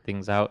separate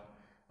things out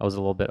was a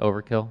little bit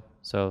overkill.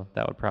 So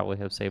that would probably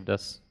have saved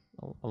us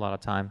a lot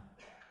of time.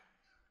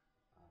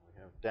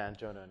 We have Dan,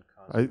 Jonah, and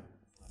Kazuakai.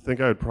 I think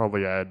I would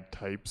probably add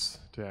types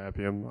to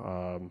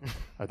Appium.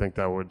 I think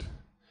that would,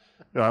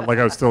 like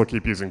I would still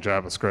keep using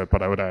JavaScript,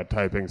 but I would add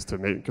typings to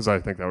make, because I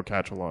think that would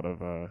catch a lot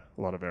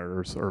of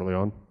errors early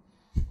on.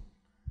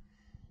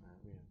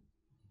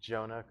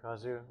 Jonah,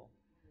 Kazu.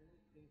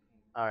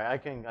 All right, I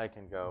can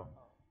go.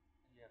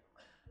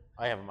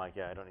 I have a mic.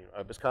 Yeah, I don't need.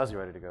 Is Kazu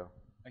ready to go?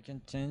 I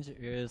can change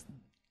is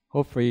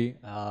hopefully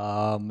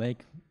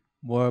make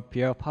more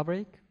peer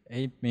public.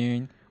 It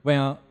means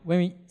when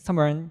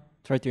someone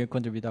try to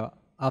contribute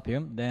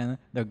Appium, then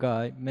the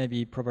guy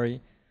maybe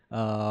probably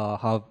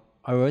have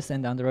iOS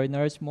and Android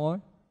knowledge more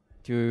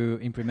to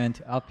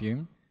implement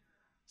Appium.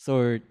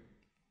 So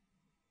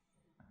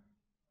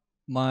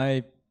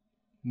my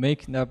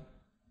make the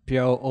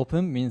peer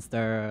open means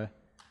that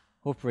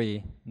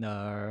hopefully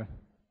the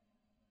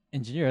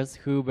engineers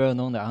who will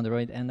know the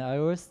Android and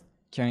iOS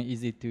can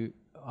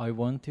I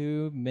want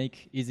to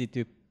make easy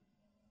to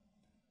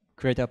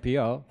create a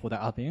PR for the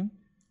Appium.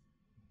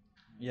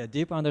 Yeah,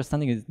 deep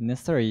understanding is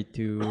necessary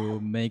to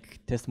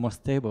make tests more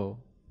stable.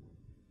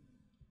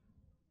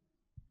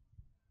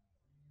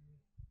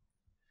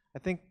 I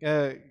think,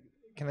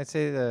 can I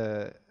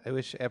say I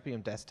wish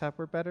Appium Desktop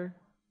were better?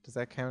 Does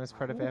that count as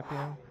part of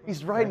Appium?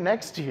 He's right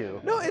next to you.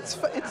 No, it's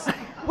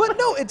what?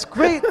 No, it's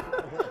great.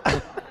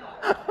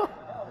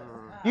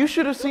 You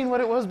should have seen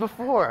what it was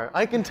before.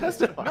 I can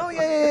testify. No,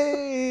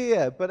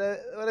 yeah. But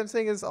what I'm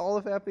saying is all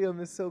of Appium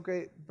is so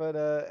great, but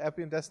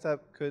Appium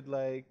Desktop could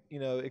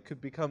it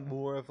could become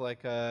more of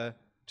like a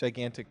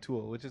gigantic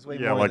tool, which is way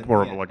more. Yeah, like than,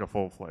 more of like a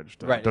full-fledged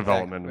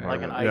development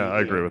environment. Like an I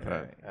agree with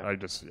that.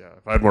 Right.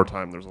 If I had more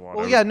time, there's a lot.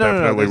 Well, I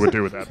definitely no, would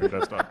do with Appium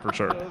Desktop for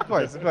sure. Of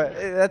course.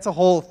 That's a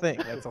whole thing.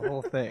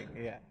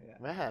 Yeah.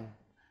 Man.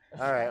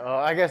 All right. Well,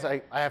 I guess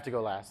I have to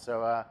go last.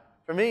 So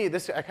for me,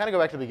 I kind of go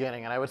back to the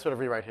beginning, and I would sort of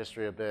rewrite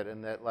history a bit.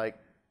 In that, like,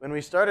 when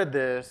we started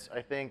this,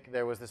 I think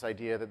there was this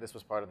idea that this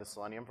was part of the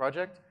Selenium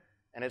project,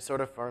 and it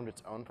sort of formed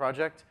its own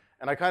project.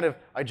 And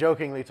I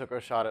jokingly took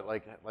a shot at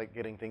like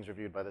getting things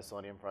reviewed by the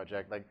Selenium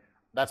project. Like,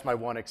 that's my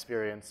one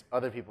experience.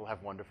 Other people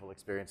have wonderful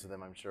experience with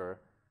them, I'm sure.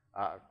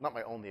 Not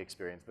my only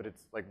experience, but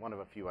it's like one of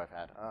a few I've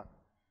had.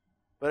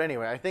 But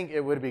anyway, I think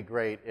it would be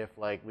great if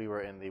like we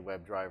were in the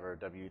WebDriver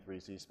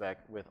W3C spec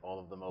with all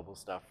of the mobile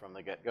stuff from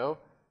the get-go,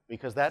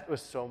 because that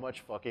was so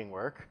much fucking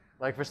work.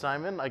 Like for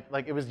Simon,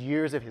 like it was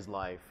years of his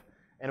life,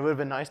 and it would have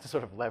been nice to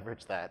sort of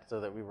leverage that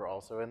so that we were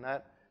also in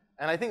that.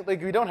 And I think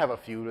like we don't have a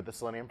feud with the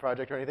Selenium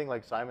project or anything.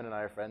 Like Simon and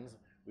I are friends.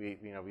 We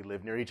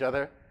live near each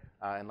other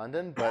in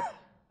London, but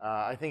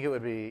I think it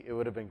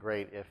would have been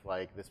great if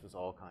like this was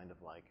all kind of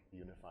like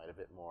unified a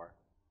bit more.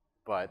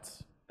 But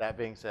that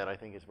being said, I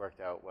think it's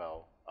worked out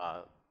well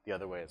the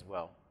other way as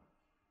well.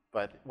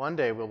 But one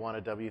day we'll want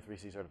a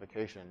W3C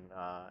certification,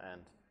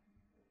 and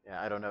yeah,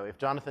 I don't know. If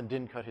Jonathan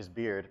didn't cut his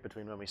beard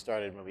between when we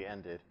started and when we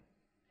ended,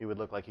 he would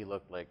look like he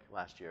looked like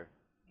last year.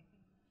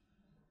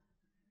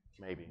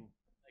 Maybe.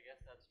 I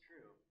guess that's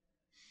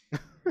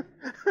true.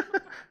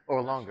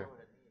 Or longer.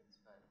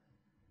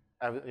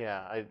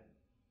 I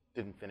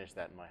didn't finish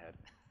that in my head.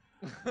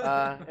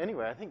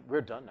 Anyway, I think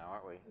we're done now,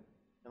 aren't we?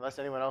 Unless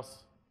anyone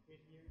else.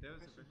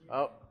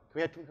 Oh,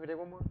 can we take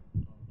one more?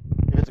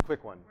 If it's a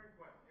quick one.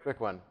 Quick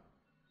one.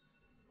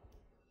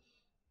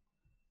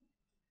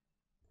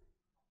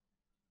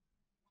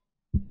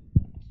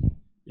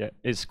 Yeah,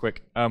 it's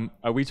quick.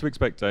 Are we to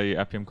expect a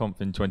Appium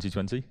Conf in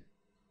 2020?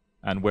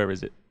 And where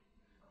is it?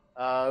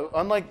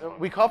 Unlike,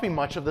 we copy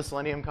much of the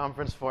Selenium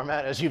conference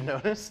format, as you've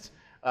noticed.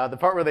 The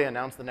part where they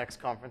announce the next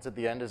conference at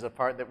the end is a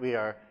part that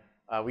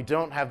we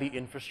don't have the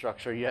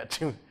infrastructure yet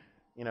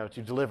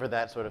to deliver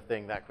that sort of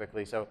thing that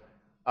quickly. So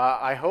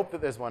I hope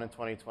that there's one in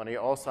 2020.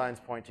 All signs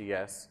point to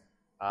yes.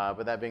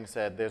 But that being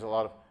said, there's a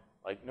lot of,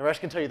 like Naresh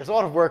can tell you, there's a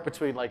lot of work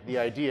between like the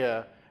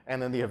idea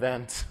and then the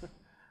event.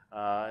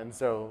 And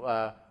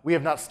so we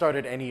have not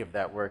started any of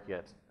that work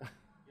yet.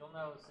 You'll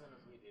know as soon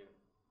as we do.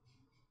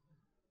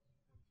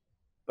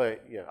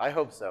 But yeah, I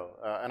hope so,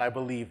 and I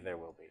believe there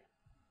will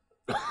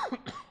be. All right.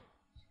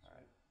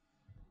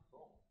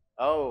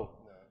 Oh,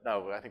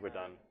 no, I think we're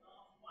done.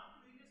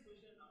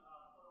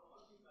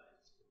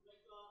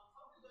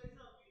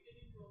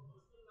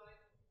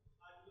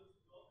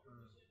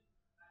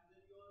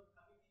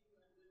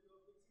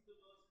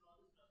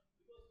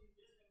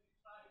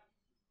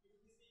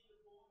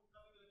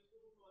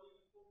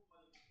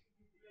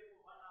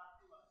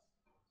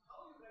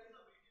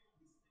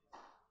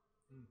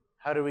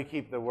 how do we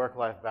keep the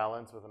work-life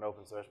balance with an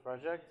open source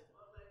project?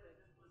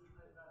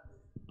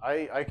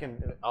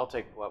 I'll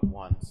take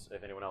once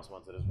if anyone else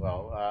wants it as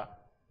well.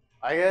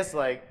 I guess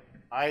I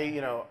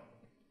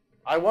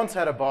once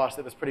had a boss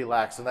that was pretty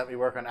lax and let me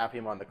work on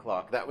Appium on the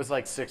clock. That was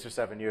like 6 or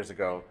 7 years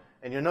ago.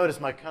 And you'll notice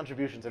my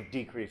contributions have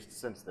decreased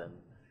since then,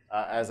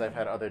 as I've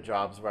had other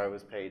jobs where I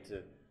was paid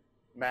to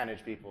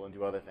manage people and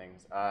do other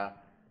things.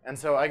 And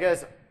so I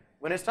guess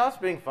when it stops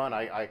being fun,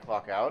 I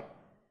clock out.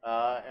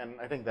 And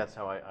I think that's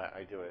how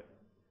I do it.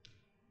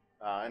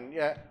 And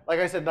yeah, like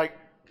I said,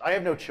 I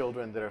have no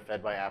children that are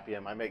fed by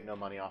Appium. I make no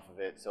money off of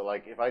it. So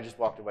if I just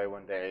walked away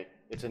one day,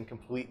 it's in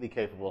completely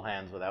capable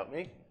hands without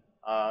me.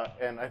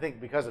 And I think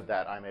because of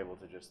that, I'm able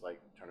to just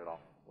turn it off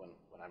when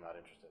I'm not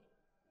interested.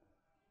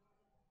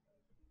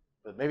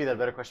 But maybe that's a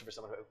better question for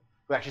someone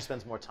who actually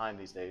spends more time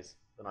these days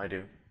than I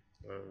do.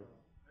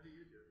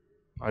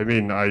 I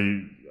mean,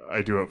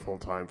 I do it full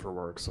time for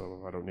work,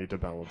 so I don't need to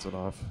balance it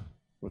off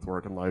with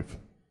work and life.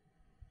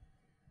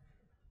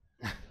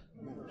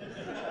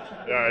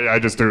 Yeah, I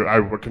just do. I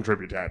would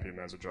contribute to Appium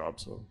as a job,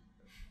 so.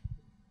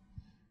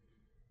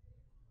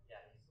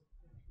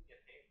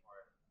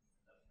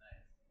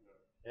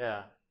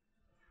 Yeah.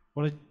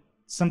 Well,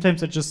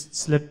 sometimes I just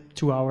slip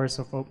 2 hours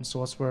of open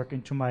source work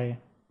into my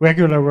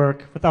regular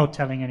work without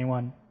telling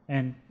anyone,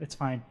 and it's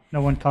fine.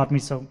 No one caught me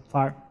so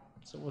far,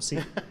 so we'll see.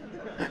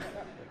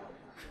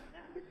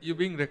 You're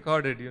being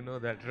recorded, you know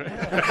that,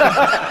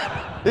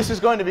 right? This is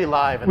going to be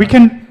live. We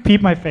can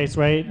peep my face,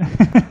 right?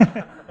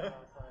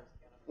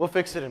 We'll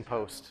fix it in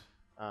post.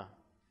 All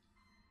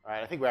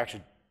right, I think we're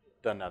actually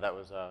done now. That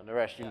was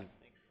Naresh. I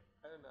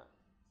don't know.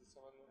 Does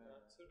someone want to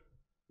answer?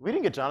 We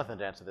didn't get Jonathan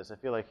to answer this. I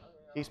feel like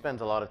he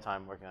spends a lot of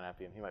time working on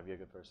Appium. He might be a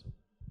good person.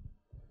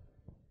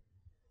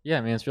 Yeah,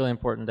 I mean, it's really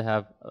important to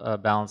have a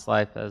balanced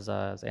life, as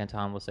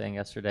Anton was saying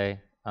yesterday.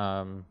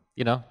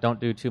 Don't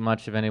do too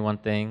much of any one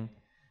thing.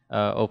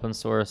 Open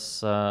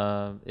source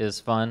is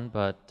fun,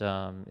 but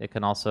it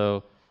can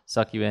also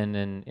suck you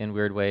in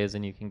weird ways,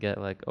 and you can get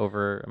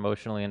over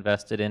emotionally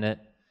invested in it.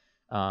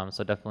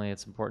 So definitely,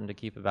 it's important to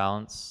keep a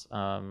balance.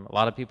 A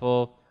lot of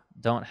people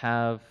don't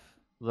have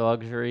the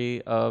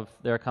luxury of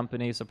their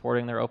company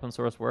supporting their open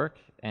source work,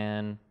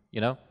 and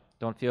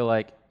don't feel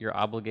like you're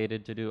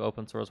obligated to do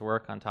open source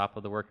work on top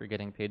of the work you're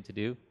getting paid to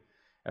do.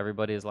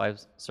 Everybody's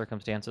life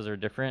circumstances are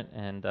different,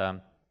 and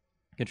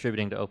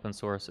contributing to open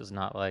source is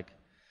not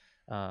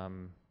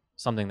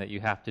something that you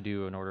have to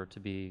do in order to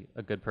be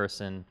a good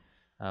person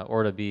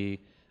or to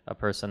be a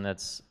person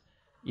that's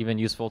even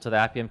useful to the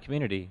Appium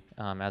community.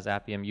 As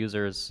Appium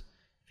users,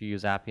 if you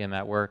use Appium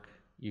at work,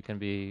 you can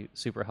be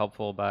super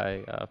helpful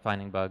by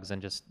finding bugs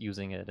and just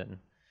using it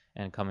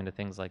and coming to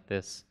things like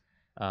this.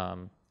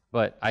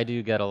 But I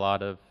do get a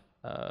lot of,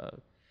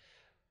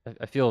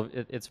 I feel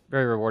it's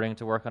very rewarding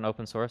to work on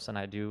open source, and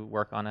I do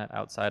work on it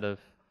outside of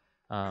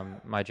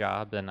my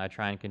job, and I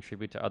try and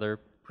contribute to other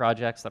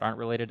projects that aren't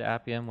related to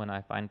Appium when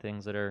I find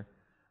things that are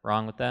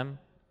wrong with them.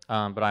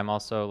 But I'm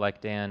also,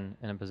 like Dan,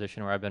 in a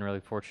position where I've been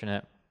really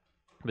fortunate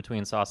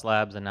between Sauce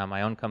Labs and now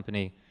my own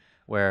company,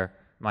 where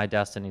my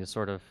destiny is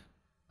sort of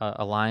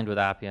aligned with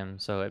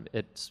Appium. So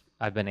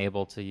I've been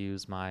able to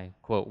use my,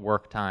 quote,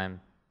 work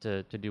time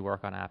to do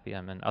work on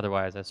Appium, and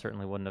otherwise I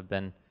certainly wouldn't have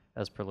been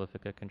as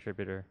prolific a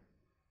contributor.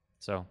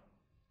 So,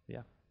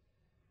 yeah.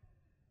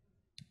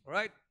 All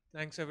right,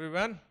 thanks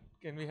everyone.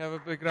 Can we have a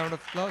big round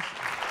of applause?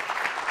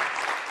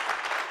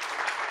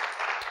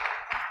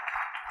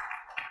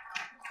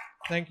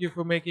 Thank you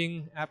for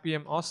making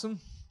Appium awesome,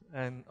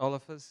 and all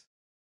of us.